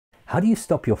How do you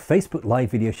stop your Facebook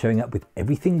Live video showing up with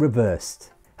everything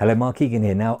reversed? Hello, Mark Egan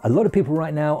here. Now, a lot of people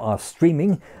right now are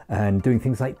streaming and doing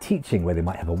things like teaching where they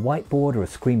might have a whiteboard or a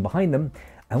screen behind them.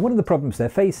 And one of the problems they're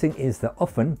facing is that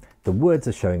often the words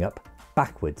are showing up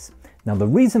backwards. Now, the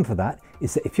reason for that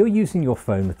is that if you're using your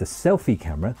phone with the selfie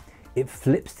camera, it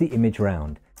flips the image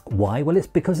around. Why? Well, it's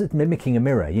because it's mimicking a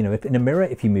mirror. You know, if in a mirror,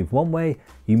 if you move one way,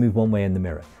 you move one way in the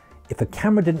mirror. If a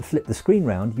camera didn't flip the screen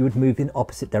round, you would move in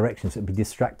opposite directions. It would be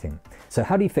distracting. So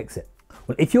how do you fix it?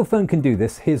 Well, if your phone can do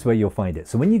this, here's where you'll find it.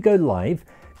 So when you go live,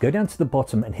 go down to the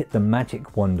bottom and hit the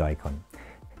magic wand icon.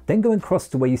 Then go across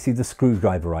to where you see the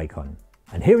screwdriver icon.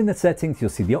 And here in the settings, you'll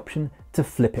see the option to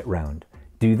flip it round.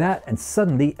 Do that and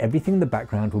suddenly everything in the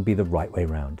background will be the right way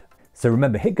round. So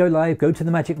remember, hit go live, go to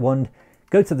the magic wand,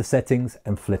 go to the settings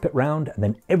and flip it round, and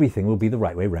then everything will be the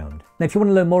right way round. Now, if you want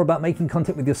to learn more about making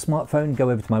content with your smartphone,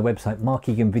 go over to my website,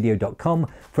 markeganvideo.com,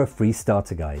 for a free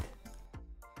starter guide.